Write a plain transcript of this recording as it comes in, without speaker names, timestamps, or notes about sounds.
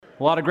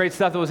A lot of great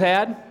stuff that was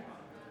had.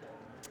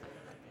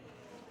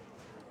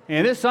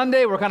 And this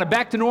Sunday, we're kind of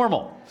back to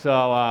normal.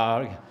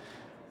 So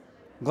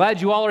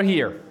glad you all are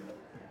here.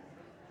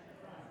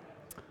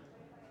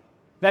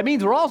 That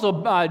means we're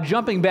also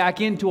jumping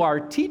back into our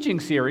teaching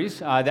series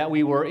that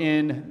we were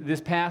in this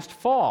past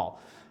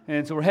fall.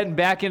 And so we're heading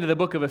back into the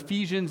book of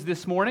Ephesians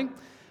this morning.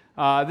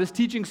 This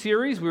teaching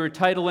series we were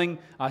titling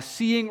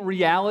Seeing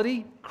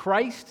Reality,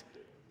 Christ,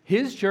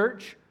 His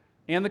Church,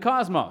 and the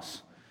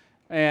Cosmos.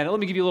 And let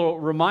me give you a little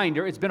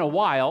reminder. It's been a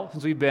while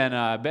since we've been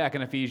back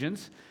in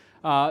Ephesians.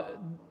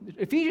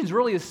 Ephesians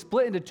really is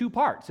split into two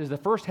parts. There's the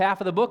first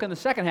half of the book and the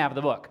second half of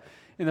the book.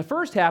 In the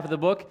first half of the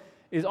book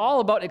is all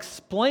about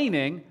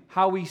explaining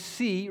how we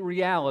see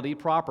reality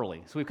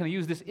properly. So we've kind of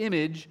used this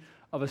image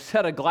of a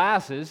set of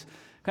glasses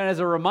kind of as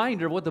a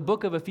reminder of what the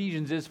book of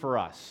Ephesians is for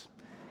us.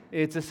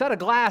 It's a set of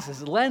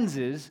glasses,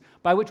 lenses,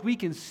 by which we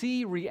can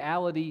see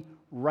reality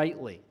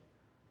rightly.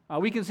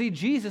 We can see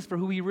Jesus for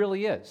who He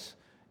really is.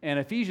 And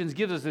Ephesians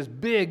gives us this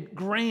big,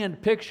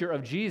 grand picture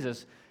of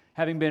Jesus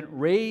having been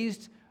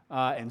raised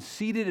and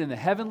seated in the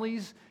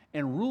heavenlies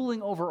and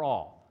ruling over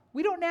all.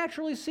 We don't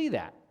naturally see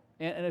that,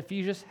 and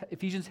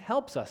Ephesians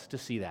helps us to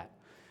see that.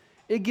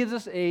 It gives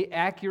us an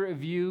accurate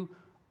view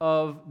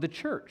of the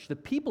church, the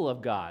people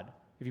of God.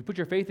 If you put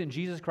your faith in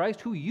Jesus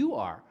Christ, who you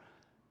are,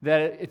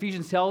 that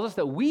Ephesians tells us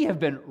that we have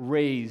been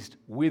raised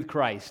with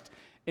Christ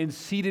and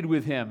seated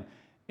with Him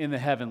in the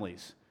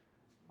heavenlies.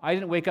 I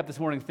didn't wake up this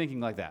morning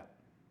thinking like that.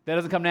 That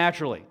doesn't come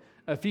naturally.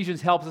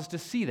 Ephesians helps us to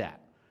see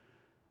that.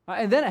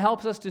 And then it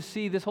helps us to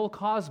see this whole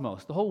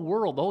cosmos, the whole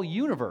world, the whole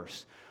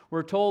universe.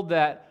 We're told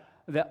that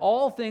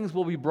all things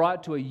will be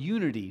brought to a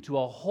unity, to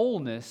a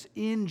wholeness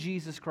in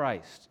Jesus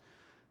Christ.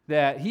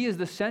 That He is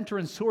the center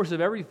and source of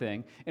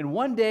everything, and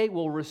one day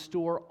will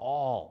restore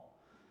all.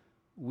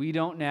 We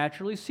don't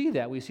naturally see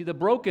that. We see the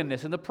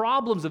brokenness and the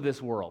problems of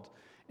this world.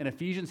 And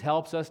Ephesians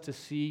helps us to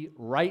see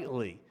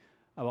rightly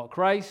about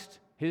Christ,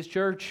 His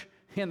church,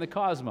 and the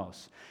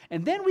cosmos.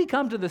 And then we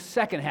come to the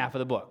second half of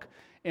the book,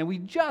 and we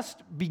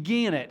just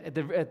began it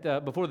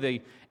before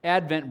the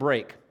Advent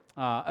break.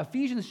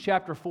 Ephesians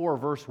chapter 4,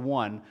 verse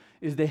 1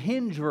 is the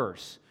hinge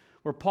verse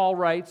where Paul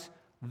writes,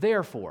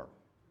 "Therefore,"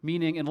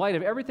 meaning in light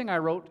of everything I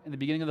wrote in the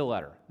beginning of the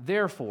letter,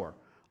 "Therefore,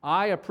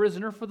 I, a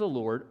prisoner for the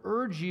Lord,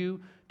 urge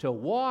you to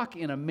walk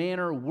in a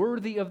manner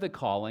worthy of the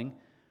calling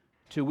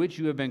to which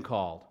you have been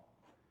called."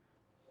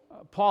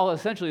 Paul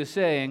essentially is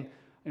saying,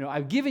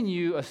 I've given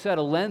you a set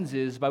of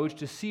lenses by which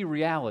to see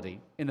reality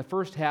in the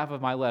first half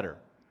of my letter.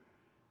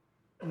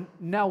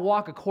 Now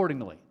walk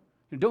accordingly.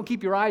 Don't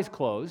keep your eyes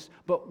closed,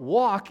 but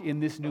walk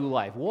in this new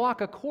life. Walk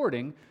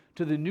according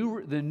to the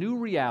new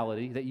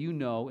reality that you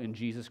know in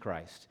Jesus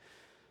Christ.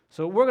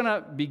 So we're going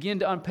to begin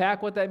to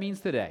unpack what that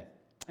means today.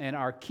 And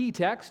our key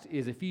text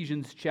is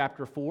Ephesians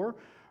chapter 4,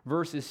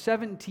 verses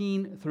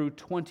 17 through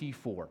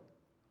 24.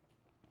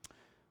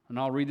 And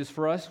I'll read this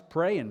for us,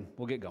 pray, and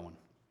we'll get going.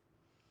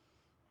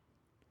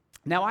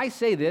 "Now I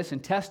say this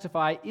and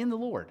testify in the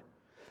Lord,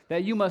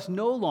 that you must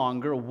no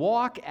longer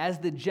walk as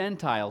the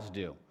Gentiles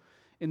do,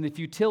 in the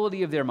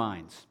futility of their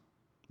minds.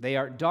 They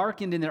are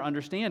darkened in their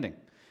understanding,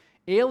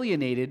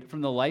 alienated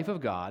from the life of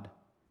God,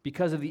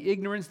 because of the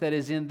ignorance that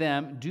is in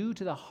them due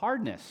to the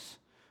hardness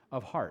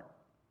of heart.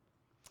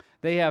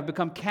 They have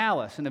become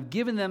callous and have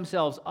given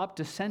themselves up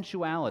to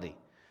sensuality,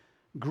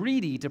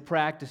 greedy to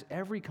practice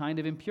every kind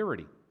of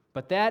impurity.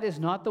 But that is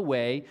not the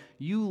way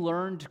you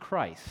learned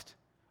Christ,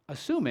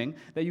 assuming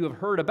that you have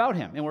heard about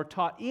Him and were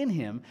taught in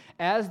Him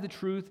as the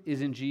truth is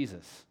in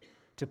Jesus,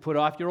 to put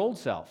off your old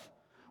self,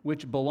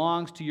 which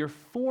belongs to your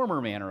former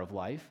manner of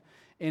life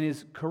and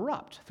is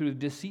corrupt through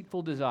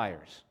deceitful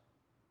desires,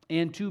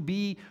 and to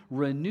be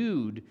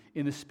renewed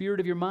in the spirit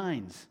of your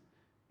minds,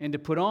 and to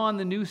put on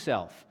the new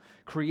self,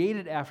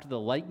 created after the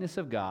likeness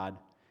of God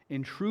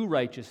in true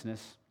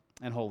righteousness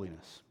and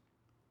holiness."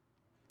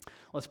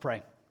 Let's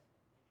pray.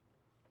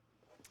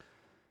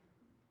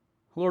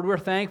 Lord, we're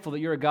thankful that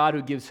You're a God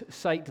who gives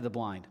sight to the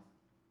blind.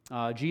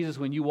 Jesus,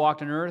 when You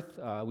walked on earth,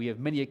 we have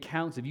many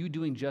accounts of You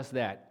doing just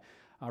that,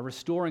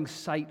 restoring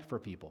sight for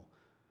people.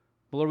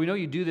 But Lord, we know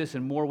You do this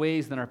in more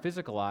ways than our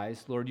physical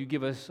eyes. Lord, You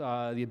give us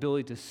the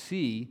ability to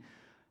see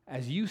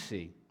as You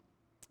see,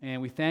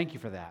 and we thank You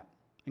for that.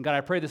 And God,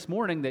 I pray this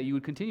morning that You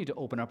would continue to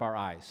open up our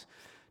eyes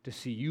to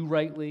see You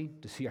rightly,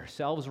 to see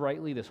ourselves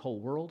rightly, this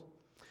whole world.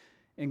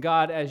 And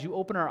God, as You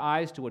open our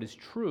eyes to what is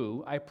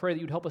true, I pray that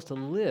You'd help us to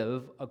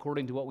live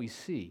according to what we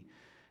see.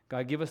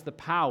 God, give us the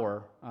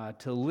power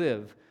to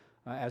live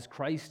as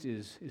Christ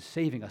is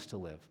saving us to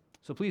live.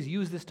 So please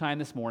use this time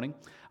this morning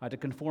to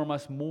conform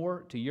us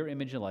more to Your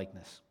image and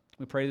likeness.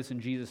 We pray this in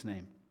Jesus'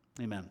 name.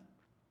 Amen.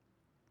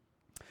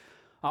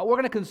 We're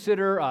going to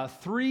consider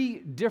three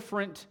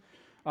different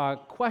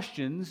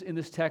questions in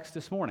this text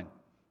this morning.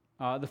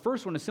 The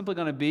first one is simply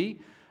going to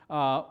be,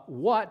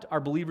 what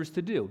are believers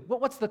to do?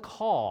 What's the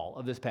call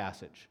of this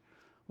passage?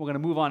 We're going to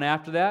move on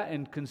after that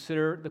and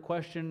consider the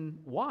question,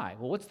 why?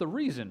 Well, what's the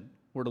reason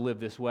we're to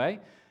live this way?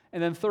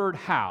 And then third,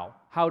 how?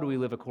 How do we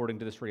live according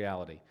to this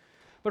reality?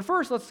 But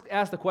first, let's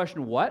ask the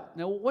question, what?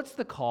 Now, what's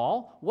the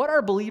call? What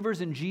are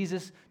believers in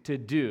Jesus to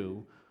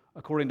do,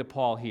 according to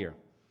Paul here?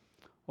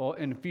 Well,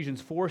 in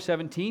Ephesians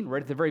 4:17,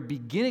 right at the very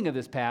beginning of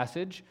this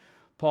passage,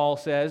 Paul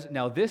says,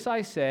 "Now this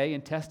I say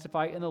and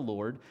testify in the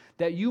Lord,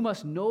 that you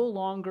must no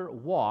longer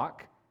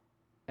walk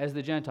as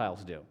the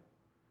Gentiles do."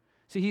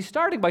 See, he's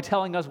starting by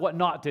telling us what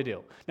not to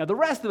do. Now, the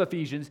rest of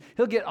Ephesians,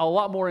 he'll get a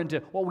lot more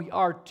into what we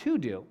are to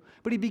do.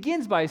 But he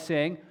begins by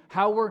saying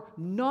how we're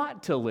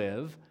not to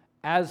live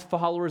as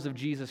followers of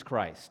Jesus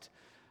Christ.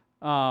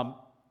 Now,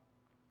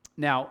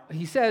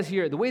 he says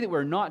here, the way that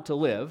we're not to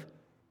live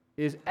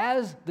is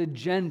as the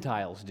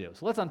Gentiles do.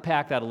 So let's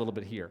unpack that a little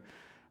bit here.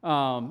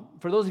 For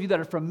those of you that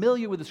are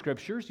familiar with the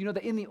Scriptures, you know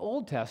that in the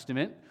Old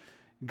Testament,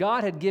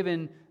 God had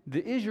given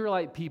the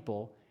Israelite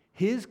people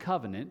His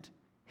covenant,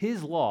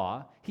 His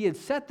law. He had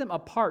set them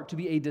apart to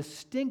be a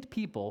distinct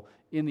people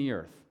in the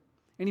earth.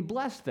 And He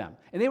blessed them.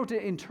 And they were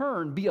to, in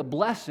turn, be a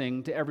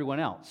blessing to everyone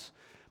else.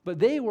 But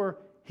they were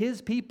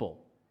His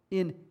people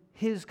in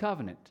His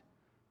covenant.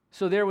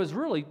 So there was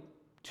really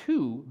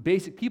two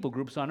basic people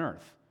groups on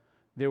earth.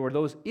 There were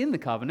those in the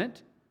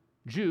covenant,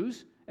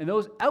 Jews, and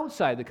those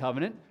outside the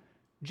covenant,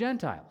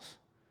 Gentiles.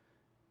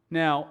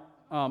 Now,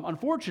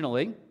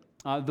 unfortunately,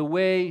 the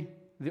way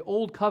the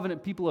old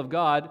covenant people of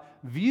God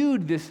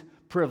viewed this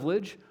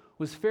privilege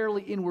was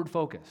fairly inward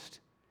focused.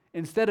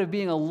 Instead of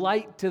being a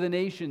light to the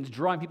nations,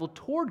 drawing people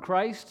toward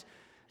Christ,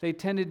 they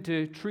tended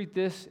to treat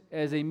this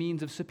as a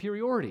means of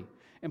superiority.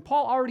 And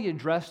Paul already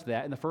addressed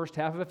that in the first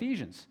half of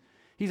Ephesians.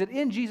 He said,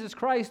 in Jesus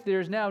Christ,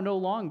 there's now no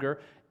longer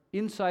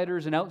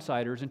insiders and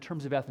outsiders in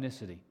terms of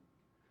ethnicity.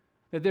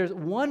 That there's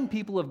one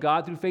people of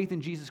God through faith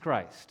in Jesus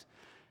Christ.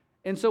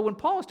 And so when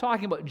Paul is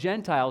talking about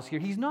Gentiles here,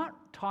 he's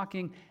not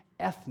talking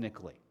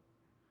ethnically.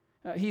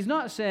 He's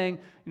not saying,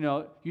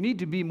 you need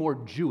to be more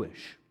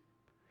Jewish.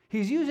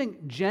 He's using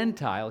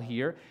Gentile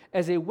here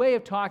as a way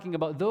of talking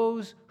about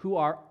those who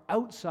are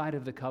outside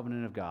of the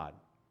covenant of God.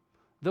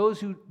 Those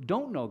who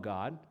don't know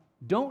God,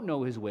 don't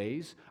know His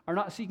ways, are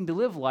not seeking to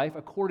live life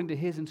according to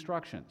His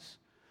instructions.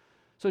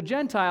 So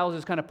Gentiles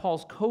is kind of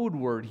Paul's code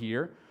word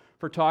here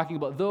for talking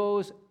about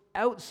those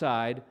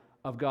outside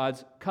of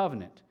God's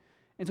covenant.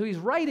 And so he's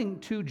writing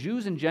to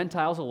Jews and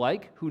Gentiles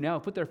alike who now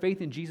have put their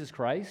faith in Jesus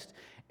Christ,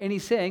 and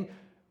he's saying,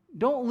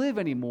 don't live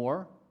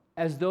anymore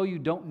as though you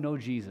don't know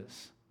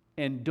Jesus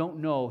and don't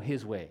know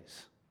His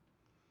ways.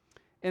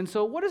 And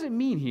so what does it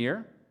mean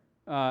here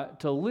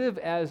to live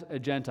as a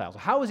Gentile?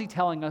 How is he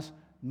telling us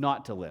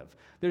not to live?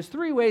 There's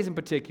three ways in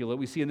particular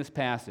we see in this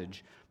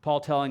passage,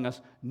 Paul telling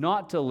us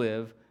not to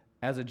live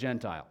as a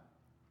Gentile.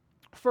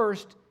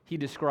 First, he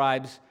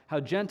describes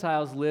how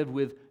Gentiles live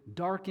with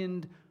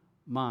darkened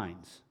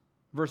minds.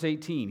 Verse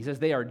 18, he says,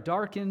 they are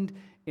darkened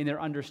in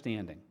their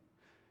understanding.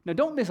 Now,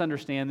 don't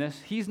misunderstand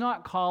this. He's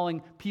not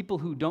calling people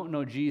who don't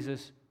know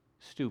Jesus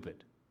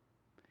stupid.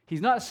 He's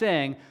not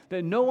saying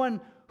that no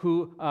one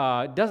who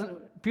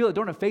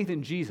don't have faith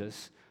in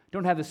Jesus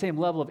don't have the same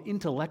level of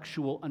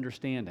intellectual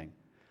understanding.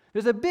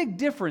 There's a big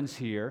difference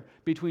here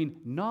between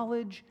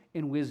knowledge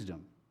and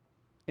wisdom.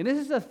 And this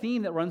is a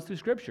theme that runs through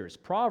Scriptures.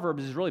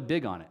 Proverbs is really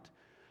big on it.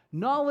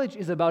 Knowledge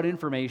is about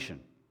information.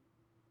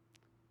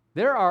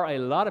 There are a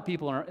lot of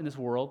people in this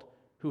world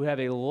who have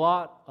a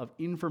lot of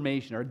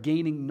information, are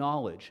gaining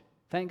knowledge.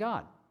 Thank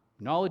God.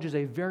 Knowledge is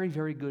a very,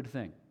 very good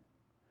thing.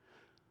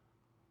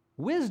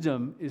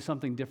 Wisdom is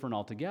something different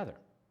altogether.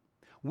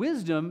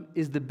 Wisdom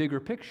is the bigger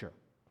picture.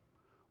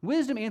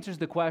 Wisdom answers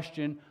the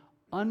question,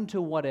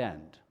 unto what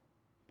end?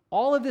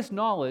 All of this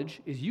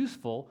knowledge is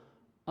useful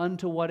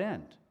unto what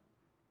end?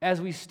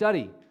 As we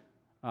study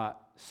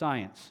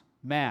science,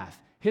 math,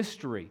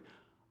 history,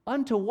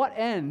 unto what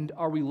end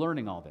are we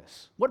learning all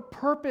this? What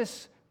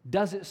purpose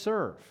does it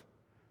serve?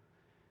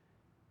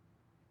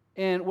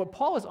 And what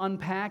Paul is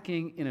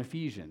unpacking in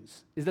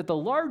Ephesians is that the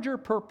larger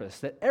purpose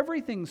that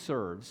everything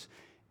serves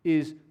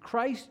is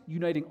Christ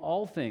uniting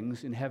all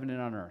things in heaven and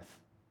on earth.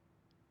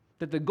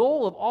 That the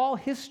goal of all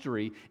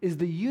history is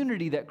the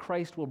unity that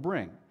Christ will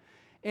bring.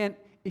 And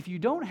if you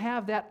don't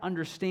have that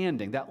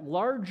understanding, that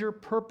larger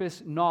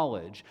purpose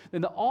knowledge,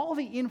 then all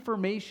the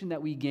information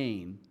that we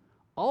gain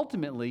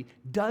ultimately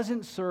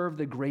doesn't serve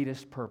the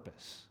greatest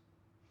purpose.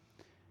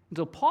 And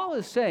so Paul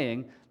is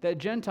saying that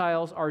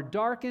Gentiles are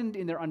darkened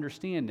in their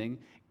understanding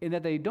in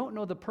that they don't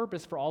know the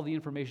purpose for all the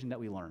information that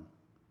we learn.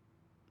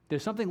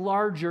 There's something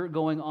larger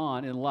going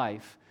on in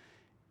life,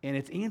 and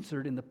it's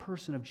answered in the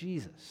person of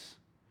Jesus.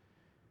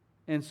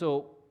 And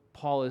so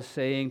Paul is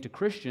saying to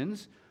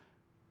Christians,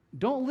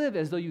 don't live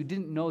as though you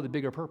didn't know the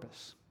bigger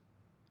purpose.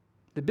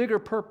 The bigger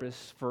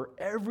purpose for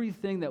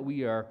everything that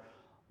we are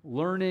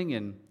learning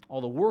and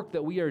all the work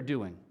that we are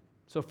doing.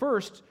 So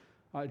first,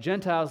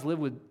 Gentiles live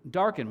with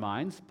darkened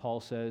minds. Paul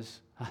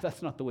says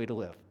that's not the way to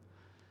live.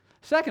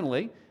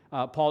 Secondly,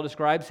 Paul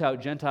describes how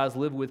Gentiles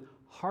live with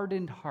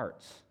hardened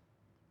hearts.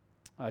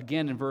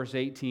 Again, in verse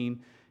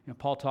 18,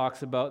 Paul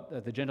talks about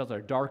that the Gentiles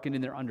are darkened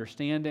in their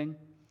understanding,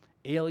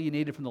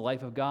 alienated from the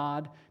life of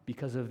God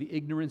because of the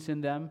ignorance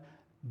in them,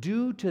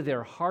 due to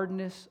their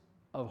hardness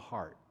of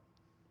heart.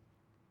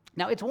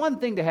 Now, it's one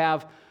thing to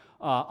have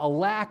a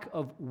lack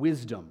of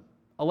wisdom,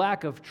 a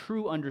lack of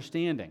true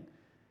understanding.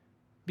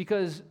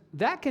 Because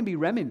that can be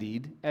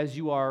remedied as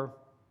you are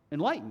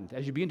enlightened,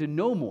 as you begin to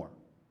know more.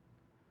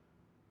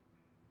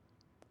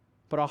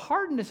 But a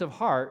hardness of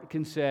heart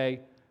can say,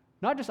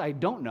 not just I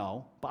don't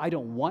know, but I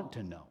don't want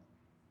to know.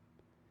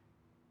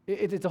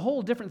 It's a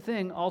whole different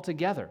thing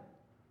altogether.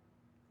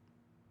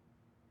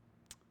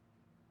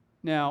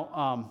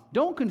 Now,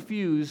 don't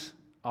confuse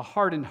a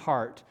hardened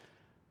heart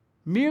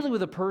merely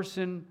with a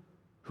person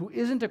who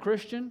isn't a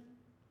Christian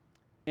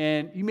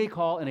and you may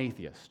call an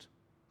atheist.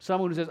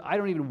 Someone who says, I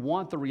don't even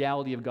want the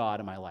reality of God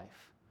in my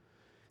life.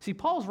 See,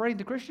 Paul's writing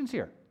to Christians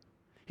here.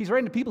 He's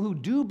writing to people who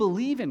do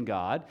believe in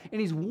God, and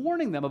he's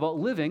warning them about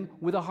living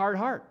with a hard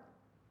heart.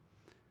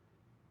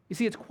 You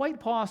see, it's quite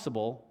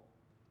possible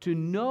to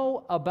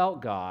know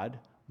about God,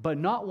 but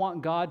not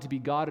want God to be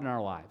God in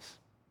our lives.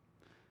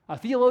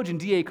 Theologian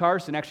D.A.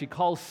 Carson actually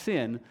calls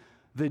sin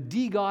the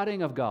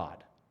de-godding of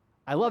God.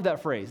 I love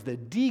that phrase, the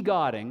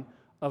de-godding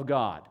of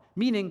God.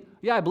 Meaning,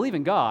 yeah, I believe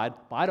in God,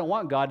 but I don't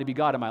want God to be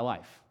God in my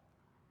life.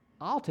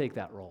 I'll take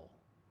that role.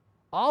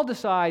 I'll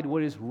decide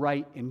what is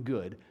right and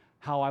good,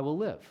 how I will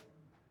live.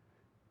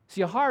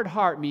 See, a hard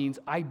heart means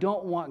I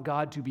don't want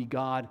God to be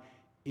God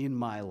in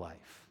my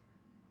life.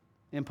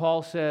 And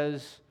Paul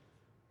says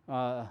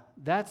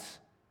that's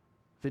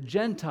the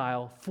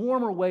Gentile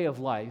former way of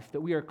life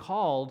that we are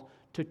called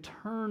to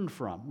turn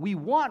from. We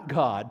want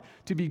God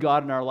to be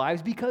God in our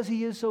lives because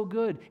he is so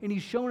good, and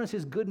he's shown us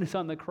his goodness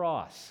on the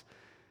cross.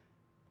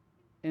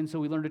 And so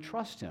we learn to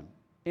trust him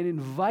and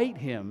invite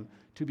him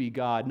to be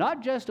God,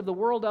 not just of the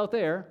world out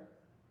there,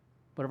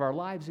 but of our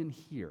lives in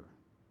here.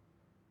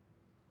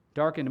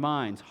 Darkened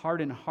minds,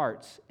 hardened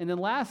hearts. And then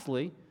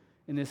lastly,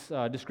 in this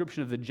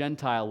description of the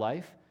Gentile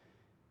life,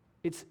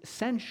 it's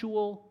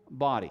sensual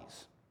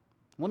bodies.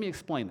 Let me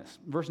explain this.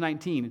 Verse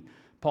 19,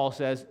 Paul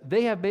says,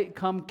 they have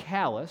become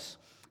callous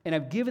and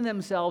have given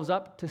themselves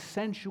up to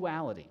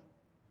sensuality,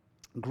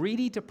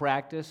 greedy to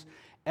practice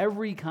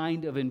every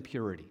kind of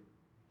impurity.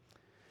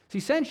 See,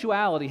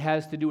 sensuality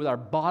has to do with our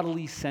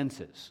bodily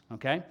senses,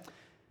 okay?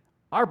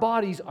 Our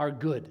bodies are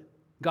good.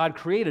 God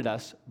created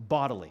us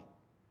bodily.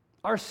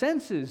 Our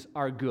senses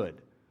are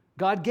good.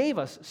 God gave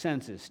us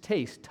senses,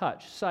 taste,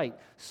 touch, sight,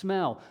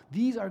 smell.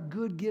 These are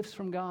good gifts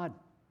from God.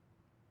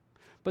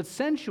 But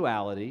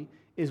sensuality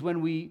is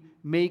when we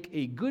make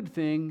a good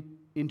thing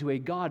into a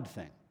God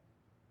thing.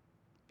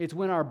 It's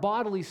when our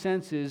bodily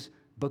senses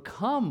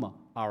become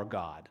our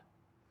God,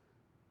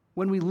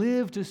 when we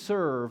live to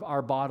serve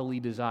our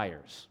bodily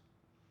desires.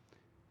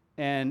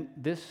 And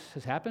this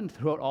has happened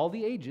throughout all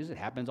the ages. It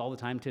happens all the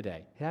time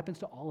today. It happens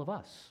to all of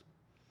us.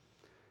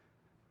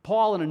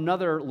 Paul, in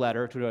another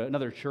letter to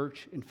another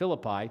church in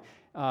Philippi,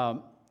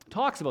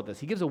 talks about this.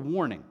 He gives a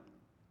warning,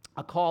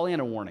 a call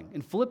and a warning.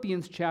 In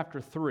Philippians chapter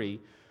 3,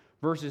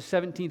 verses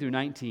 17 through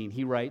 19,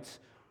 he writes,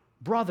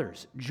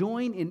 brothers,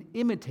 join in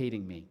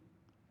imitating me,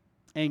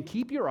 and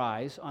keep your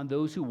eyes on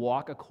those who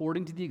walk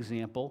according to the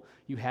example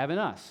you have in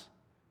us.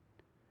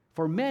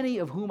 For many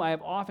of whom I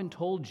have often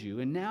told you,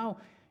 and now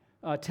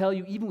tell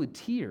you even with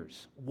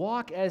tears,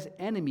 walk as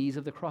enemies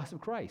of the cross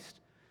of Christ.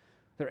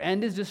 Their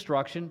end is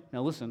destruction.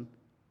 Now listen,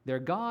 their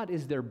God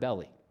is their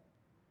belly,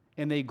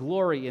 and they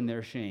glory in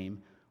their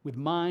shame with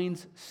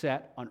minds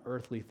set on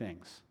earthly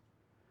things.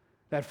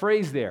 That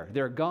phrase there,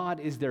 their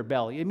God is their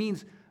belly, it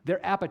means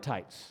their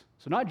appetites.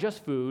 So not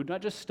just food,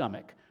 not just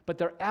stomach, but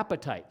their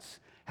appetites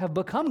have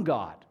become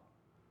God.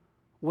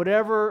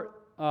 Whatever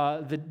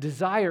the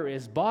desire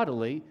is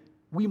bodily,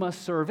 we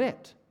must serve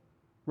it,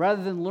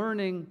 rather than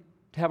learning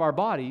to have our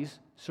bodies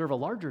serve a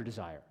larger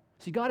desire.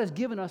 See, God has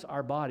given us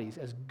our bodies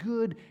as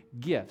good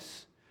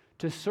gifts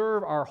to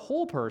serve our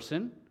whole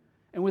person,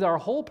 and with our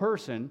whole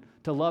person,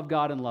 to love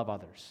God and love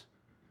others.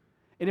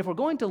 And if we're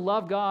going to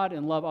love God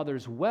and love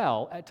others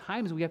well, at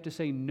times we have to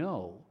say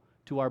no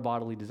to our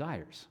bodily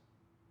desires.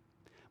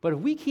 But if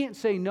we can't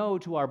say no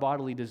to our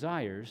bodily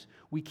desires,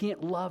 we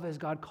can't love as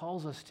God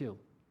calls us to.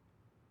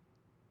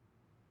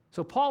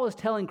 So Paul is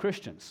telling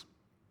Christians,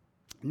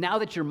 now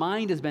that your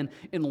mind has been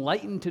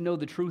enlightened to know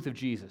the truth of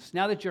Jesus,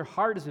 now that your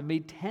heart has been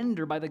made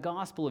tender by the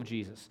gospel of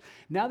Jesus,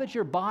 now that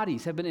your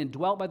bodies have been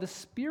indwelt by the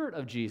Spirit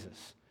of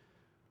Jesus,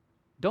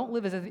 don't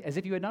live as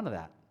if you had none of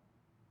that.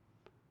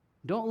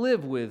 Don't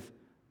live with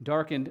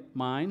darkened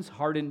minds,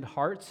 hardened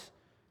hearts,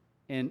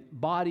 and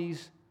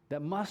bodies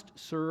that must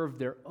serve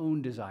their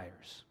own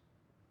desires.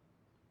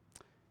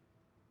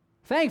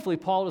 Thankfully,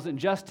 Paul doesn't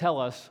just tell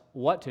us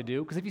what to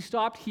do, because if he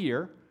stopped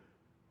here,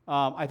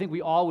 I think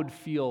we all would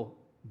feel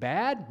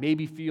bad,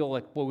 maybe feel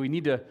like, well, we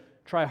need to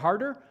try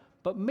harder,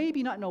 but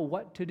maybe not know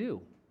what to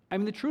do. I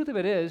mean, the truth of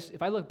it is,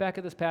 if I look back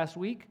at this past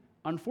week,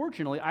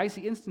 unfortunately, I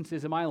see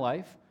instances in my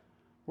life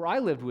where I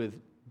lived with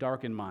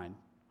darkened mind,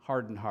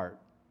 hardened heart,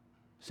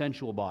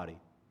 sensual body.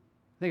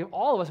 I think if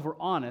all of us, if we're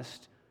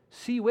honest,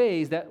 see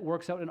ways that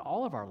works out in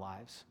all of our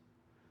lives.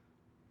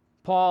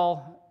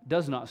 Paul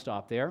does not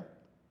stop there.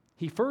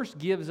 He first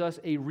gives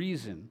us a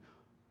reason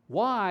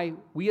why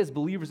we as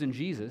believers in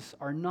Jesus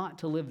are not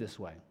to live this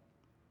way.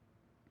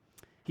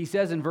 He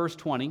says in verse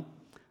 20,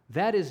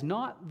 that is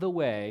not the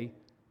way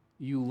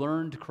you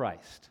learned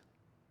Christ.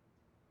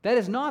 That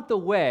is not the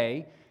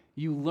way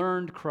you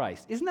learned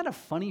Christ. Isn't that a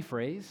funny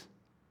phrase?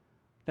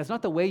 That's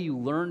not the way you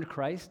learned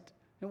Christ?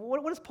 And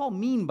what does Paul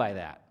mean by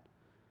that?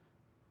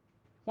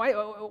 Why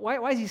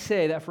does he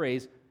say that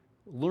phrase,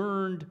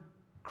 learned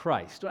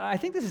Christ? I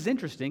think this is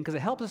interesting because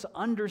it helps us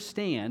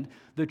understand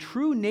the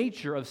true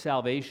nature of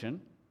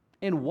salvation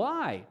and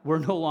why we're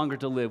no longer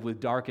to live with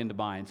darkened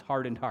minds,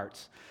 hardened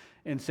hearts,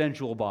 and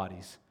sensual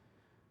bodies.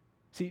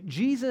 See,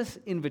 Jesus'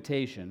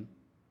 invitation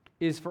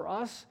is for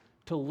us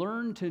to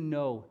learn to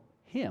know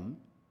Him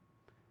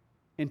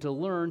and to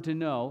learn to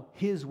know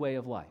His way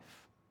of life.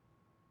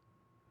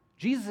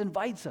 Jesus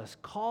invites us,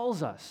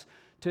 calls us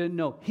to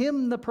know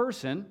Him, the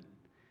person,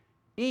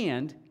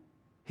 and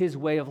His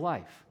way of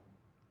life.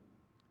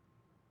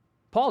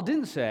 Paul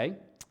didn't say,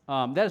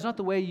 that is not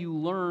the way you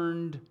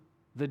learned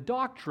the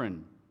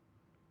doctrine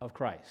of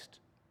Christ,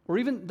 or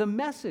even the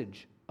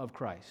message of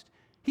Christ.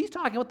 He's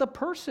talking about the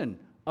person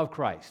of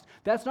Christ.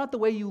 That's not the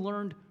way you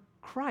learned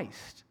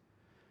Christ.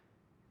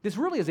 This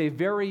really is a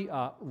very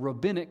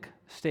rabbinic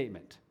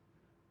statement.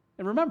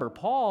 And remember,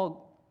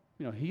 Paul,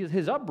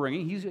 his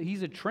upbringing,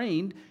 he's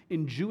trained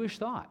in Jewish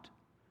thought.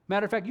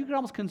 Matter of fact, you could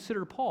almost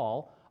consider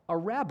Paul a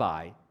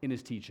rabbi in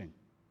his teaching.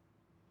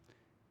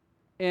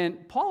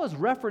 And Paul is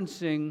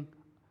referencing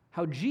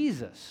how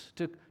Jesus,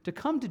 to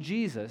come to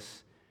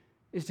Jesus,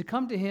 is to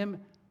come to Him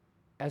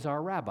as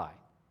our rabbi.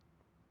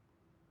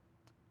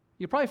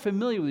 You're probably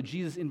familiar with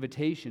Jesus'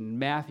 invitation in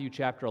Matthew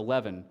chapter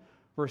 11,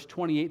 verse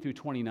 28 through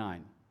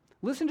 29.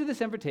 Listen to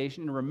this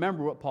invitation and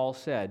remember what Paul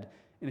said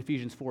in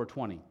Ephesians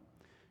 4:20.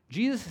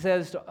 Jesus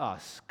says to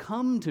us,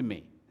 "Come to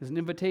me." This is an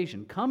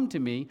invitation. "Come to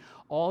me,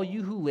 all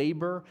you who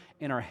labor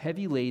and are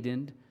heavy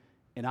laden,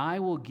 and I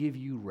will give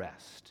you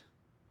rest.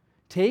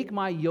 Take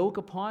my yoke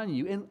upon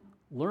you and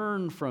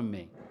learn from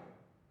me.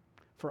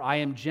 For I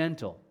am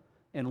gentle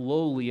and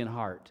lowly in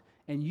heart,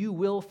 and you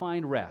will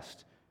find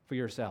rest for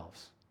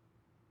yourselves."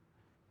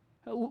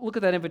 Look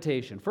at that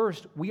invitation.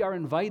 First, we are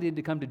invited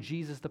to come to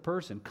Jesus the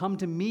person. Come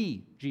to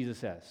me, Jesus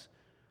says.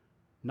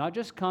 Not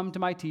just come to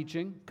my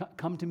teaching,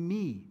 come to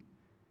me.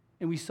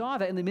 And we saw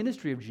that in the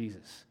ministry of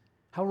Jesus,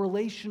 how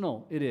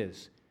relational it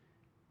is.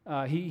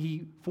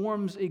 He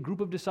forms a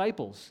group of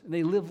disciples, and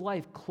they live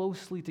life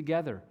closely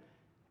together.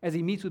 As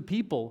He meets with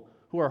people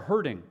who are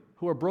hurting,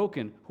 who are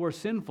broken, who are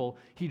sinful,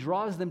 He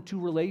draws them to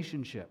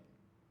relationship.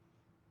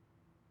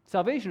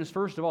 Salvation is,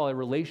 first of all, a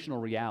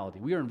relational reality.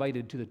 We are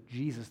invited to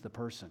Jesus the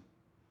person.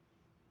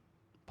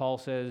 Paul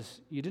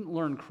says, you didn't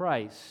learn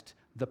Christ,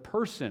 the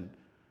person,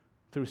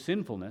 through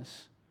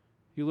sinfulness.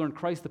 You learned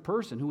Christ, the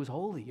person, who is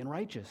holy and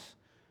righteous.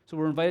 So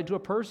we're invited to a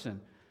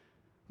person.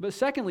 But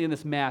secondly, in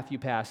this Matthew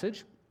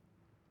passage,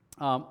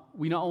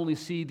 we not only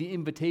see the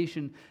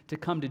invitation to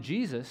come to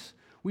Jesus,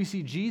 we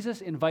see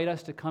Jesus invite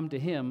us to come to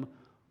Him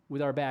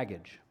with our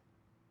baggage.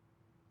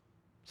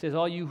 It says,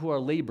 all you who are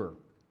labor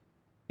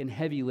and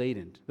heavy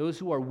laden, those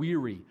who are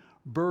weary,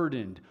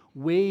 burdened,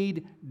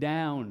 weighed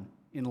down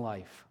in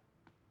life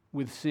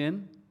with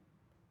sin,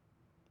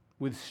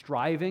 with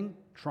striving,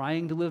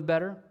 trying to live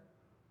better,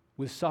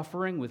 with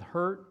suffering, with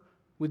hurt,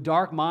 with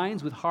dark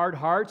minds, with hard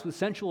hearts, with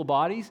sensual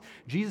bodies,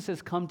 Jesus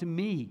says, come to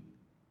me.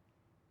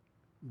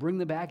 Bring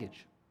the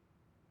baggage.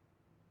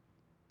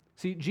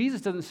 See,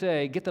 Jesus doesn't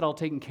say, get that all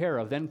taken care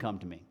of, then come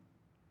to me.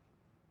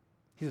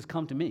 He says,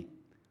 come to me.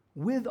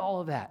 With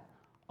all of that,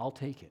 I'll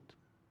take it.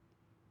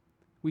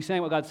 We sang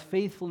about God's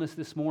faithfulness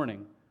this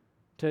morning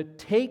to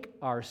take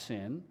our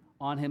sin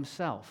on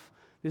Himself.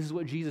 This is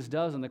what Jesus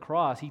does on the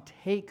cross. He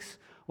takes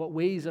what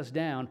weighs us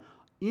down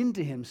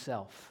into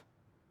Himself,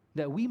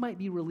 that we might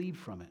be relieved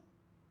from it.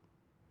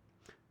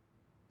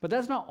 But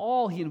that's not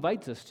all He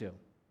invites us to.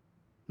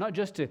 Not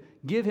just to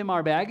give Him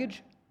our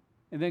baggage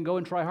and then go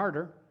and try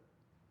harder.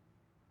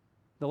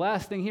 The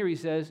last thing here He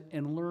says,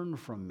 and learn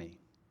from me.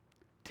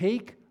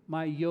 Take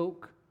my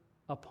yoke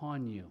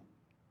upon you.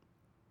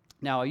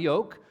 Now, a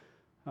yoke,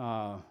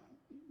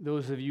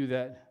 those of you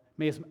that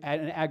may have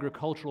an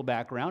agricultural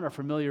background are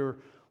familiar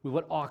with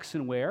what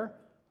oxen wear.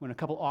 When a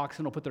couple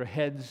oxen will put their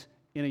heads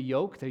in a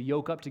yoke, they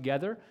yoke up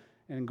together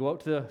and go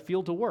out to the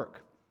field to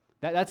work.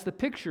 That's the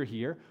picture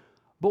here.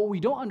 But what we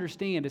don't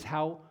understand is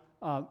how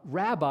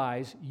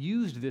rabbis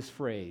used this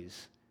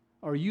phrase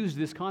or used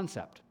this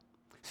concept.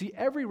 See,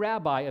 every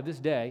rabbi of this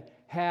day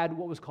had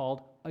what was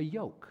called a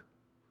yoke.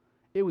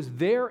 It was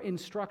their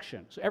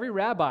instruction. So every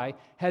rabbi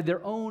had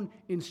their own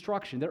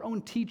instruction, their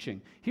own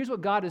teaching. Here's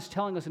what God is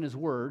telling us in His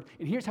Word,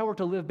 and here's how we're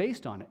to live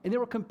based on it. And there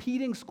were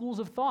competing schools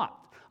of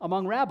thought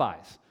among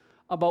rabbis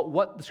about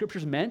what the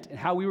Scriptures meant and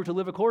how we were to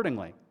live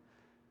accordingly.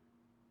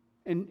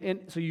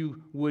 And so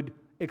you would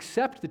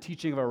accept the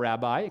teaching of a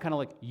rabbi, kind of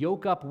like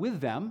yoke up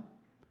with them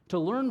to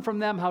learn from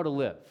them how to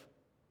live.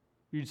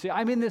 You'd say,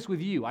 I'm in this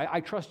with you. I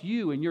trust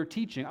you and your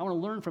teaching. I want to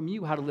learn from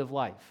you how to live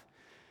life.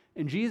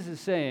 And Jesus is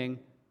saying,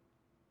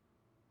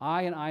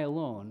 I and I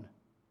alone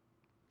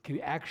can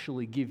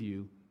actually give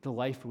you the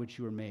life for which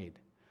you were made.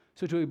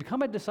 So to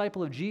become a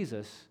disciple of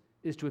Jesus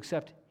is to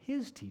accept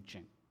His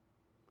teaching,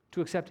 to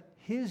accept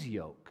His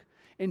yoke,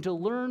 and to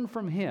learn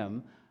from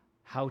him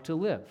how to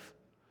live.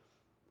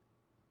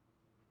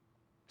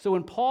 So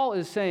when Paul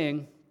is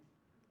saying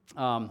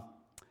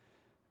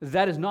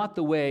that is not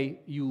the way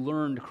you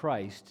learned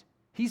Christ,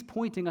 he's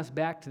pointing us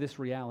back to this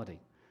reality,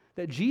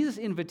 that Jesus'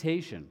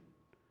 invitation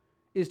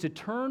is to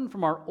turn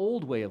from our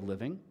old way of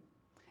living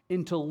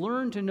and to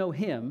learn to know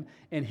him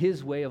and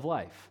his way of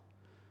life.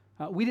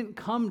 We didn't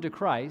come to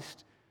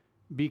Christ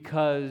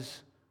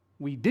because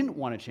we didn't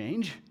want to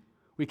change.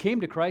 We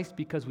came to Christ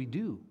because we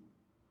do.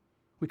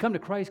 We come to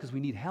Christ because we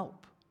need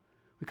help.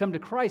 We come to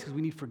Christ because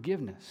we need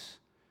forgiveness.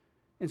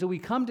 And so we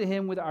come to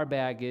him with our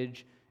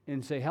baggage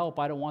and say, help,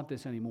 I don't want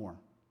this anymore.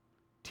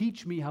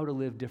 Teach me how to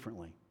live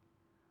differently.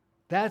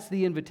 That's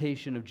the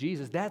invitation of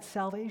Jesus. That's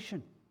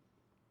salvation.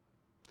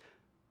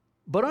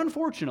 But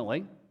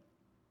unfortunately,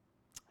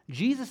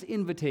 Jesus'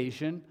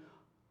 invitation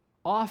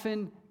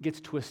often gets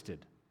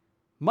twisted.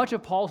 Much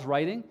of Paul's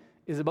writing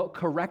is about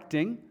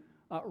correcting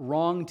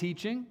wrong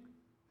teaching,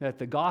 that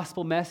the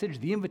gospel message,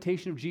 the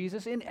invitation of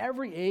Jesus, in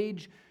every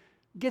age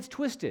gets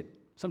twisted,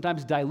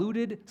 sometimes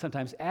diluted,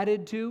 sometimes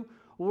added to.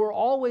 We're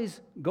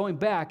always going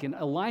back and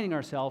aligning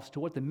ourselves to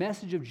what the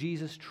message of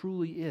Jesus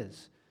truly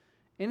is.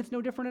 And it's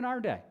no different in our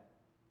day.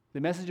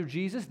 The message of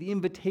Jesus, the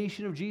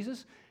invitation of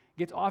Jesus,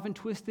 gets often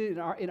twisted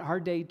in our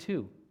day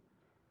too.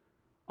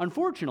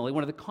 Unfortunately,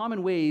 one of the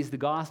common ways the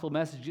gospel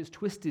message is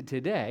twisted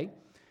today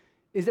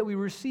is that we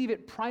receive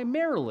it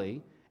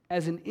primarily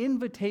as an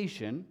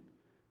invitation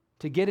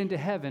to get into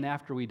heaven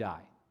after we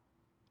die.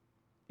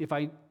 If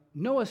I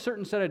know a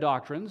certain set of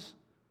doctrines,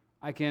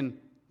 I can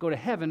go to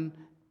heaven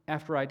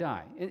after I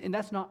die. And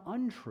that's not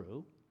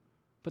untrue,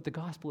 but the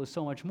gospel is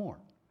so much more.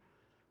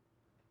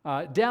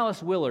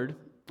 Dallas Willard,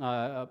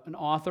 an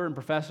author and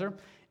professor,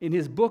 in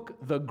his book,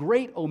 The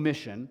Great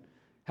Omission,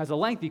 has a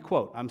lengthy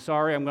quote. I'm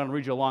sorry, I'm going to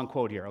read you a long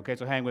quote here, okay,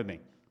 so hang with me.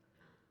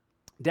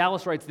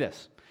 Dallas writes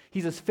this. He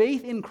says,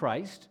 faith in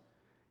Christ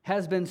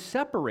has been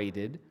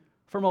separated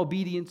from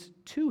obedience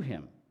to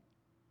him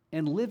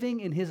and living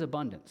in his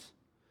abundance.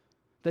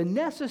 The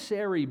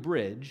necessary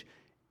bridge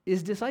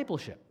is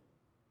discipleship,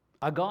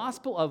 a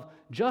gospel of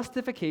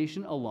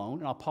justification alone,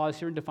 and I'll pause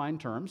here and define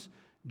terms.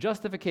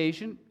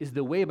 Justification is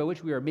the way by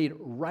which we are made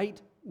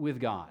right with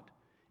God.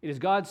 It is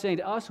God saying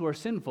to us who are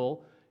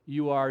sinful,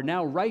 you are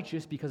now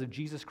righteous because of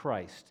Jesus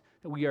Christ,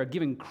 that we are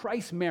given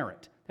Christ's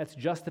merit. That's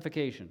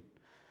justification.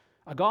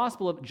 A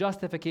gospel of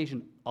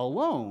justification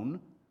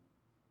alone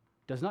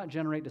does not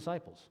generate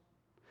disciples.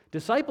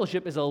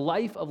 Discipleship is a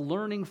life of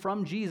learning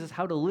from Jesus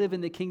how to live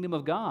in the kingdom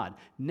of God,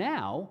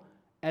 now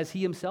as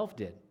he himself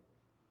did.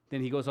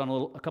 Then he goes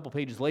on a couple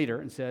pages later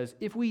and says,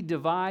 if we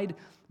divide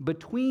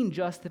between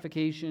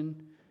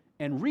justification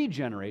and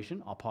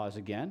regeneration, I'll pause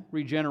again.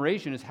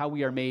 Regeneration is how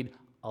we are made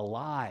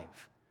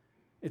alive.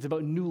 It's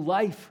about new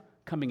life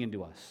coming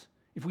into us.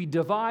 If we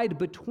divide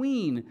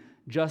between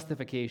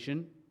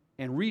justification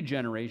and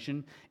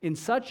regeneration in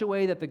such a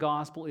way that the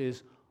gospel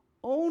is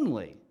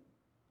only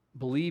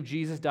believe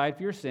Jesus died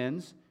for your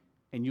sins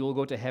and you will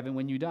go to heaven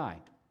when you die,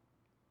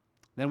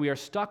 then we are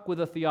stuck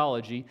with a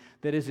theology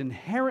that is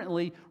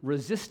inherently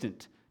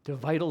resistant to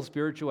vital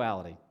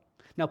spirituality.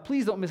 Now,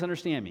 please don't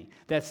misunderstand me.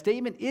 That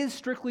statement is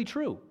strictly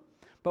true,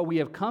 but we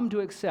have come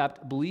to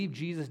accept believe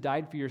Jesus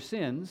died for your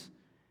sins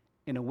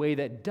in a way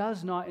that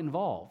does not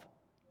involve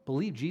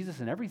believe Jesus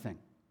in everything.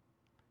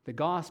 The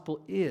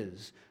gospel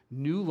is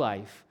new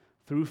life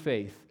through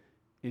faith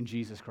in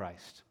Jesus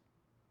Christ.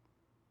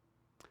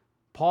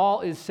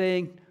 Paul is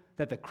saying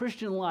that the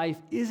Christian life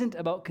isn't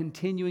about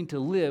continuing to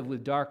live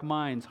with dark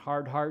minds,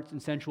 hard hearts,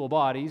 and sensual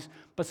bodies,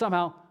 but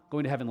somehow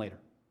going to heaven later.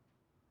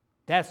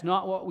 That's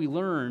not what we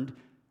learned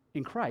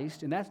in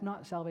Christ, and that's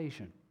not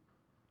salvation.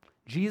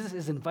 Jesus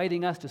is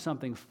inviting us to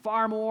something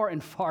far more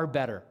and far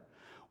better.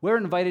 We're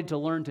invited to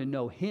learn to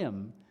know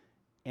him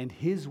and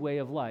his way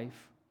of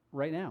life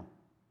right now.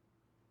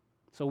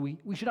 So we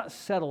should not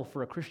settle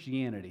for a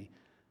Christianity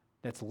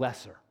that's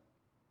lesser.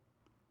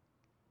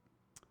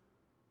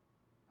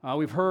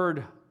 We've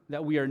heard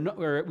that we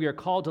are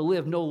called to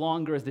live no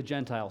longer as the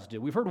Gentiles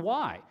do. We've heard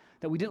why,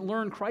 that we didn't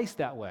learn Christ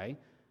that way.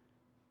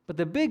 But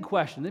the big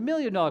question, the $1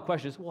 million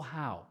question is, well,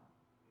 how?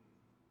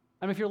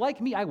 I mean, if you're like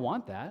me, I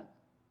want that.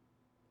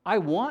 I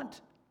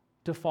want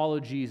to follow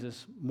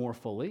Jesus more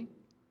fully.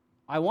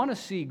 I want to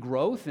see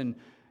growth in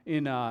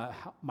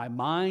my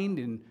mind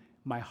and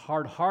my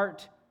hard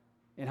heart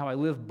and how I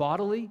live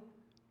bodily.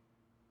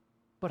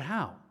 But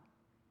how?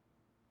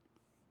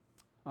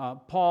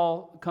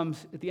 Paul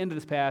comes at the end of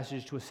this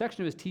passage to a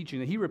section of his teaching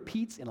that he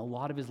repeats in a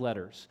lot of his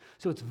letters.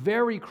 So it's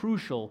very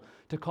crucial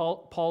to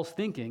Paul's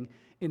thinking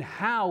in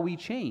how we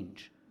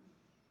change.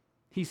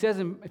 He says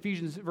in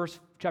Ephesians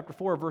chapter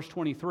 4, verse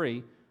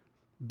 23,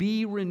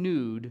 be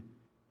renewed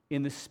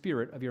in the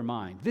spirit of your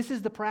mind. This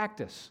is the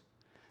practice.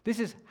 This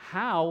is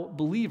how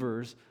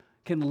believers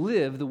can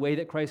live the way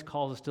that Christ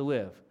calls us to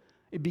live.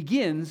 It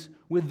begins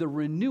with the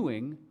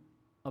renewing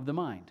of the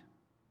mind.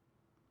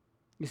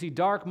 You see,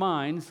 dark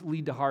minds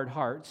lead to hard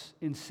hearts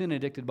and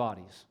sin-addicted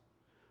bodies.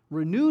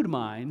 Renewed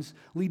minds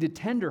lead to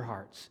tender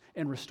hearts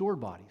and restored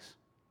bodies.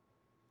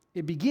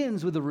 It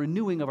begins with the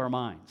renewing of our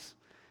minds.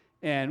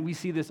 And we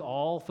see this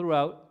all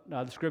throughout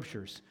the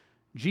Scriptures.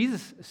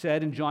 Jesus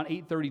said in John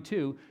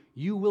 8:32,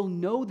 "You will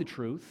know the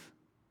truth,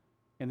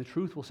 and the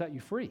truth will set you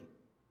free."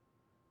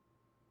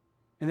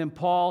 And then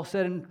Paul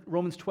said in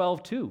Romans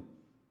 12:2,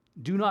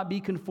 "Do not be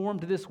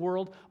conformed to this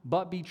world,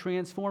 but be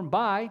transformed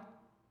by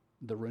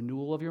the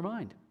renewal of your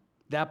mind,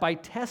 that by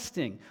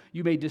testing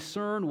you may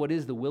discern what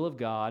is the will of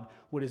God,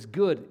 what is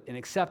good and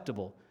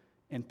acceptable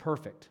and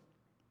perfect."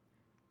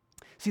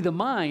 See, the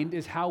mind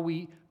is how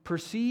we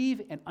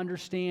perceive and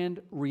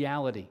understand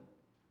reality.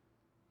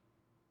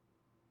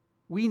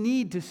 We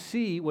need to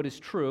see what is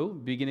true,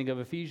 beginning of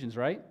Ephesians,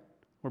 right?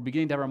 We're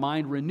beginning to have our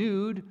mind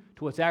renewed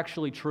to what's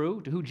actually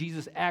true, to who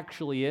Jesus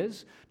actually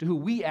is, to who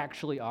we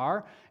actually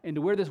are, and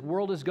to where this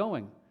world is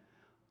going.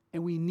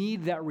 And we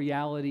need that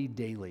reality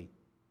daily.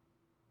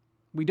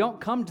 We don't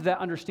come to that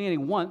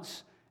understanding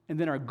once and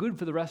then are good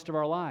for the rest of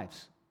our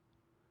lives.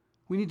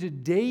 We need to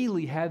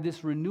daily have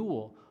this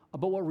renewal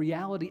about what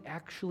reality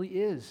actually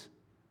is.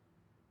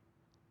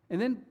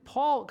 And then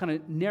Paul kind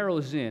of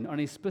narrows in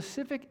on a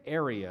specific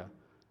area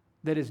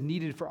that is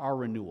needed for our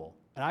renewal,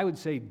 and I would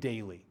say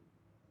daily.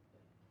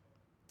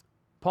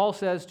 Paul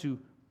says to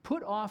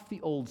put off the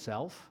old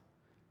self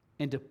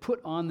and to put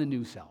on the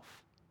new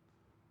self.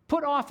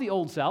 Put off the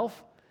old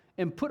self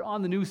and put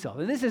on the new self.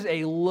 And this is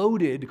a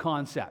loaded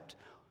concept,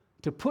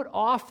 to put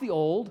off the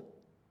old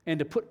and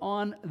to put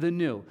on the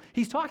new.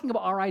 He's talking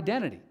about our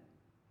identity,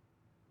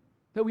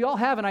 that we all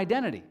have an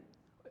identity,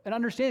 an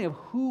understanding of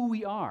who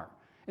we are.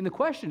 And the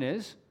question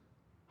is,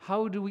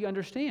 how do we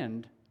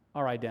understand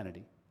our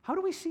identity? How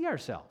do we see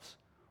ourselves?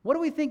 What do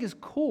we think is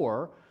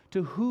core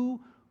to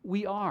who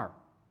we are?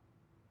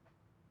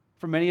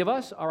 For many of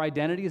us, our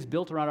identity is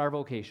built around our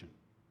vocation.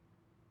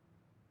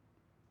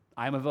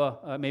 I'm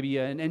maybe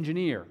an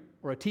engineer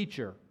or a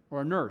teacher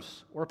or a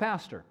nurse or a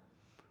pastor.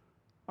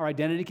 Our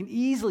identity can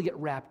easily get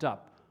wrapped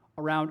up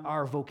around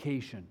our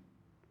vocation.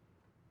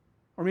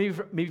 Or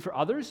maybe for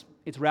others,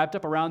 it's wrapped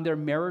up around their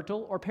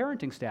marital or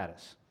parenting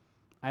status.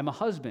 I'm a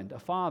husband, a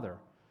father,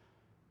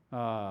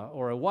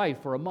 or a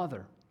wife or a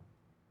mother.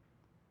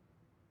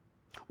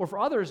 Or for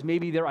others,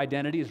 maybe their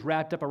identity is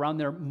wrapped up around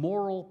their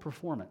moral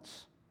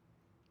performance.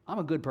 I'm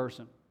a good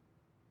person,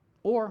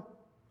 or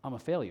I'm a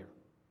failure,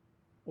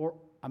 or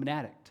I'm an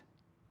addict.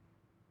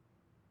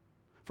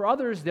 For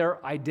others,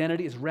 their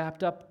identity is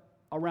wrapped up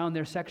around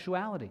their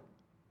sexuality,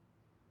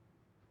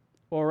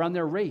 or around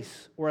their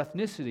race, or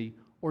ethnicity,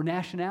 or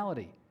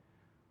nationality.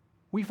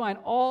 We find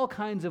all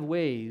kinds of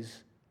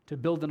ways to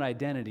build an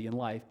identity in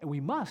life, and we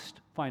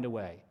must find a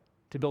way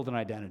to build an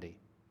identity.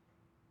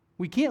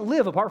 We can't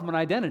live apart from an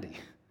identity.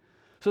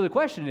 So the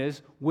question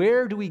is,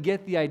 where do we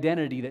get the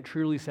identity that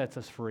truly sets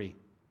us free?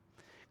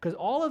 Because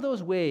all of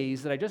those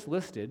ways that I just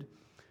listed,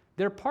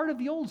 they're part of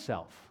the old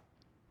self,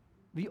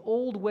 the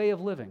old way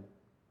of living.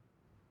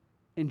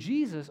 And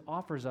Jesus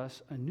offers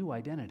us a new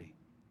identity.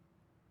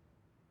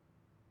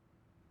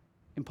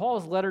 In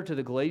Paul's letter to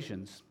the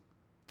Galatians,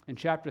 in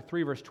chapter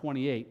 3, verse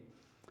 28,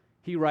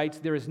 he writes,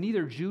 "There is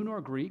neither Jew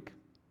nor Greek,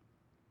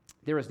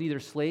 there is neither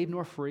slave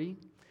nor free,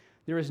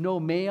 there is no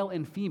male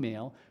and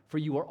female, for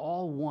you are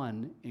all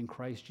one in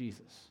Christ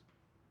Jesus."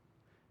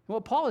 And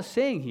what Paul is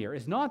saying here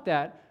is not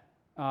that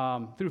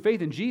through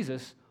faith in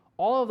Jesus,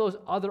 all of those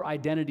other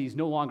identities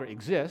no longer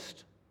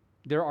exist.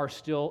 There are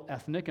still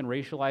ethnic and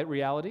racial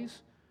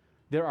realities.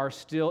 There are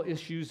still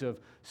issues of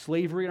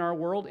slavery in our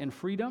world and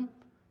freedom.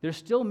 There's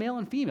still male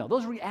and female.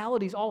 Those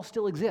realities all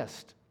still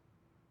exist.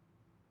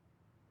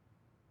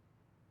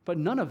 But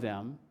none of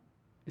them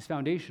is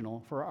foundational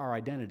for our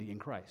identity in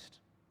Christ.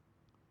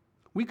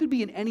 We could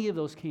be in any of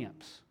those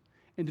camps,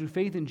 and through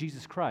faith in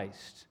Jesus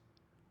Christ,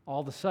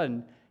 all of a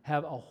sudden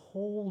have a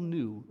whole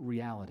new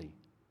reality,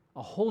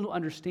 a whole new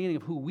understanding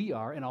of who we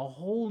are, and a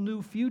whole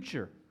new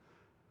future.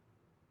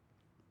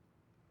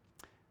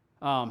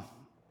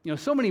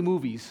 So many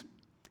movies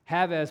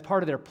have as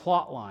part of their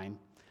plot line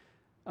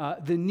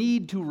the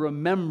need to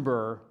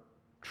remember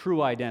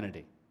true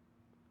identity.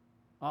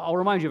 I'll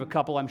remind you of a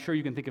couple. I'm sure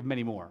you can think of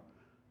many more.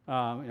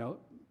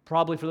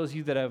 Probably for those of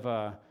you that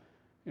have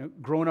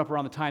grown up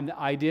around the time that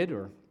I did,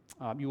 or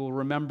you will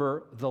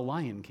remember The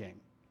Lion King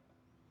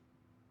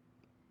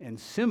and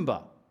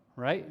Simba,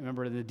 right?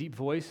 Remember the deep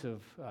voice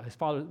of his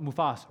father,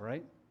 Mufasa,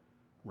 right?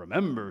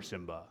 Remember,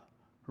 Simba.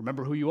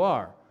 Remember who you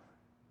are.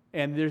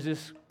 And there's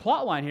this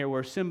plot line here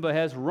where Simba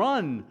has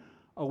run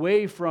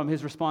away from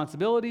his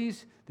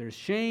responsibilities. There's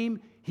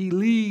shame. He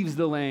leaves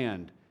the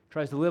land,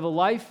 tries to live a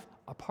life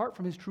apart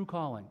from his true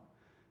calling.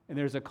 And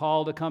there's a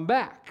call to come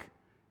back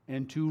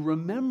and to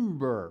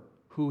remember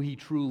who he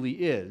truly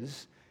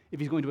is if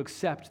he's going to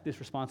accept this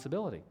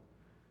responsibility.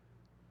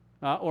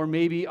 Or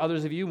maybe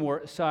others of you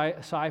more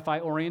sci-fi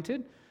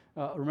oriented,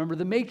 remember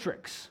The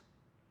Matrix.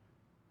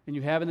 And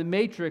you have in The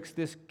Matrix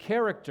this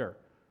character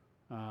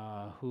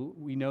who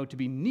we know to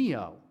be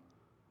Neo.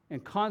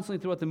 And constantly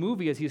throughout the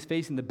movie, as he is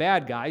facing the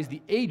bad guys,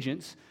 the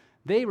agents,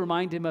 they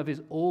remind him of his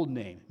old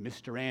name,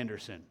 Mr.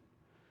 Anderson.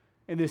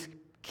 And this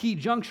key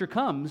juncture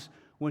comes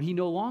when he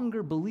no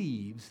longer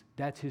believes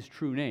that's his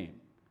true name.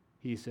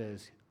 He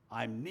says,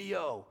 "I'm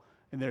Neo."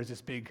 And there's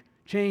this big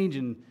change,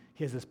 and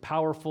he has this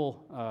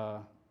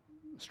powerful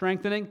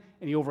strengthening,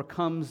 and he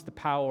overcomes the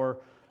power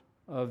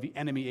of the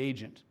enemy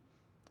agent.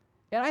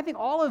 And I think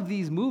all of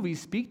these movies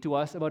speak to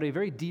us about a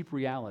very deep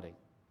reality.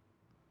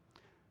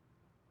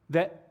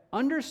 That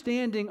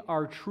understanding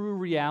our true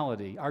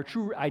reality, our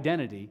true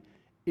identity,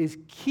 is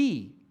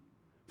key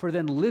for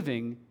then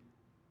living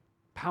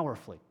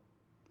powerfully.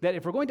 That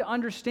if we're going to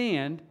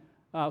understand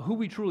who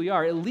we truly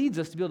are, it leads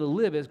us to be able to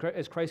live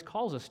as Christ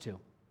calls us to.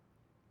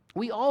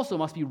 We also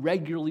must be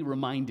regularly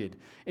reminded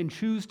and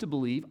choose to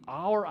believe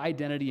our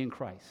identity in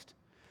Christ.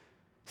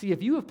 See,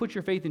 if you have put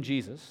your faith in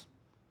Jesus,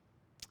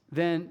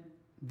 then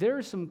there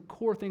are some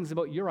core things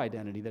about your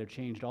identity that have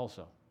changed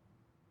also.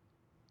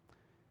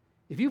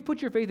 If you've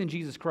put your faith in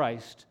Jesus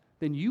Christ,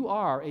 then you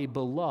are a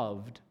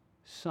beloved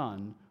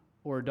son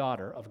or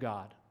daughter of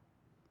God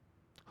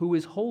who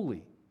is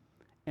holy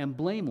and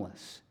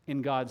blameless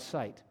in God's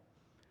sight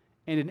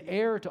and an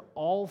heir to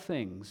all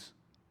things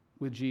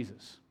with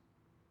Jesus.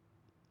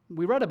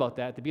 We read about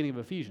that at the beginning of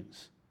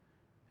Ephesians.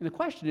 And the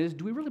question is,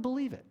 do we really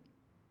believe it?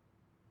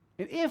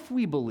 And if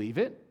we believe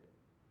it,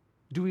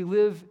 do we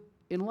live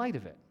in light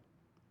of it?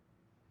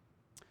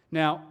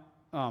 Now,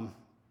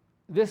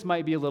 this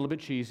might be a little bit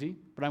cheesy,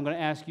 but I'm going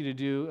to ask you to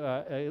do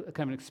a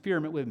kind of an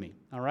experiment with me,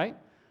 all right?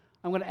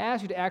 I'm going to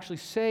ask you to actually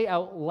say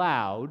out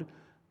loud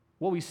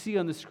what we see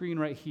on the screen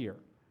right here.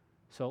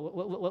 So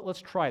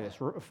let's try this.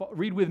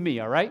 Read with me,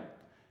 all right?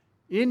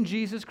 In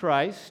Jesus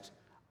Christ,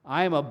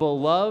 I am a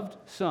beloved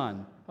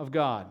son of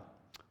God,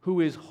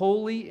 who is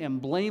holy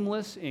and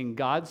blameless in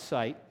God's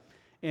sight,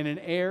 and an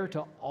heir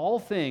to all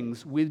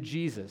things with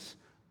Jesus,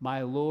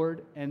 my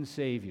Lord and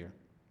Savior.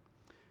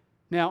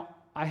 Now,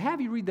 I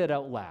have you read that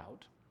out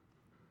loud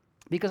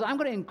because I'm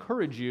going to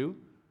encourage you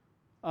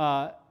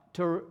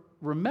to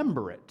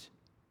remember it,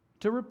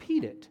 to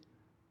repeat it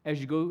as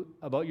you go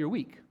about your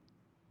week.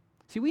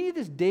 See, we need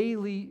this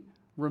daily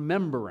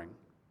remembering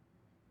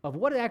of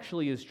what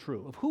actually is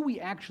true, of who we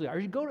actually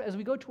are. As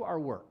we go to our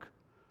work,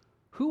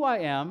 who I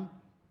am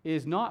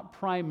is not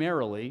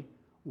primarily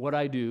what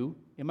I do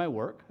in my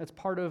work. That's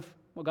part of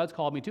what God's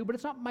called me to, but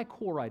it's not my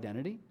core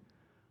identity.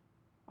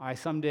 I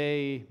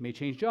someday may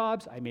change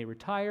jobs, I may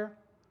retire,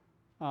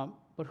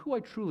 but who I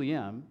truly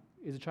am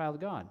is a child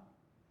of God.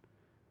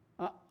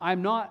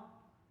 I'm not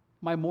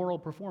my moral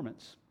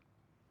performance.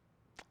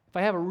 If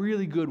I have a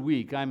really good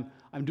week, I'm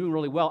doing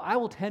really well, I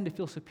will tend to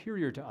feel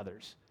superior to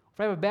others. If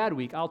I have a bad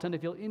week, I'll tend to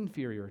feel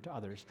inferior to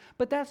others.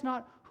 But that's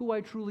not who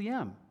I truly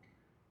am.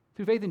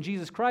 Through faith in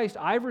Jesus Christ,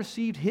 I've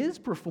received His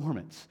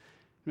performance.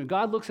 And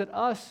God looks at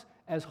us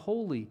as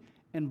holy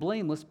and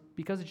blameless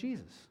because of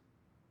Jesus.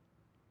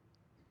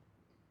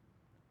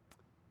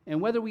 And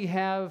whether we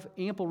have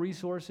ample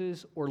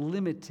resources or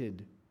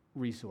limited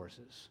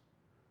resources,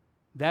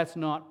 that's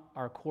not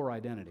our core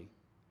identity.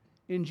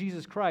 In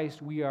Jesus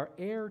Christ, we are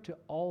heir to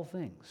all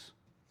things.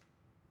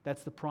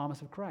 That's the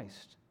promise of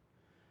Christ.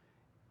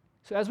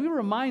 So as we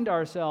remind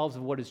ourselves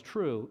of what is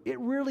true, it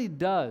really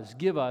does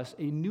give us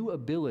a new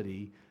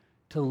ability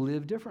to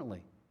live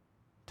differently,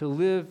 to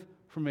live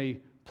from a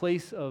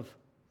place of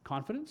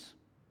confidence,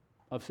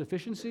 of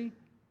sufficiency,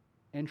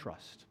 and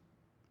trust.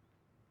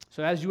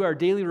 So as you are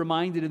daily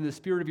reminded in the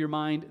spirit of your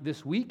mind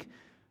this week,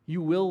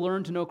 you will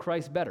learn to know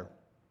Christ better.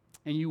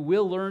 And you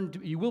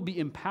will be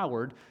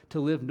empowered to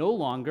live no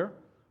longer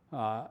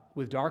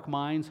with dark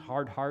minds,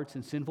 hard hearts,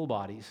 and sinful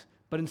bodies,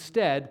 but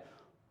instead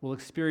will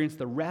experience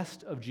the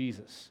rest of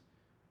Jesus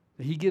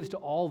that He gives to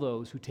all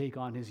those who take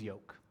on His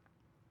yoke.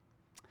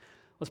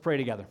 Let's pray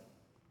together.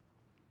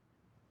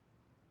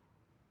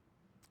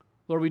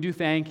 Lord, we do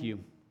thank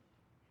You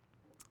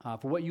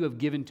for what You have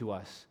given to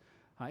us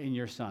in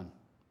Your Son.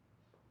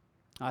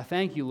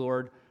 Thank You,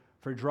 Lord,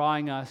 for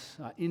drawing us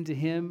into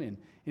Him and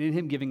in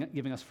Him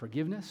giving us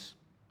forgiveness,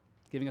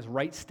 giving us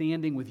right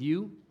standing with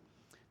You,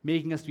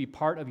 making us to be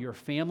part of Your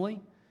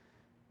family,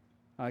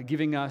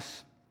 giving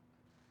us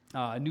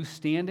a new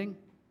standing,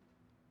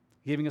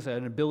 giving us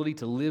an ability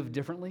to live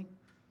differently,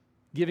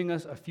 giving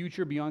us a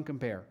future beyond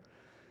compare.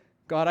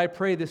 God, I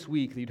pray this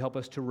week that You'd help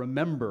us to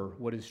remember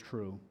what is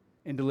true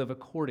and to live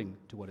according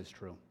to what is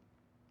true.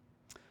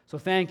 So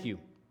thank You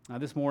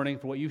this morning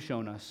for what You've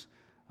shown us.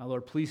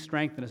 Lord, please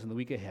strengthen us in the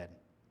week ahead.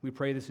 We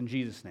pray this in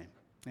Jesus' name.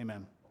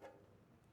 Amen.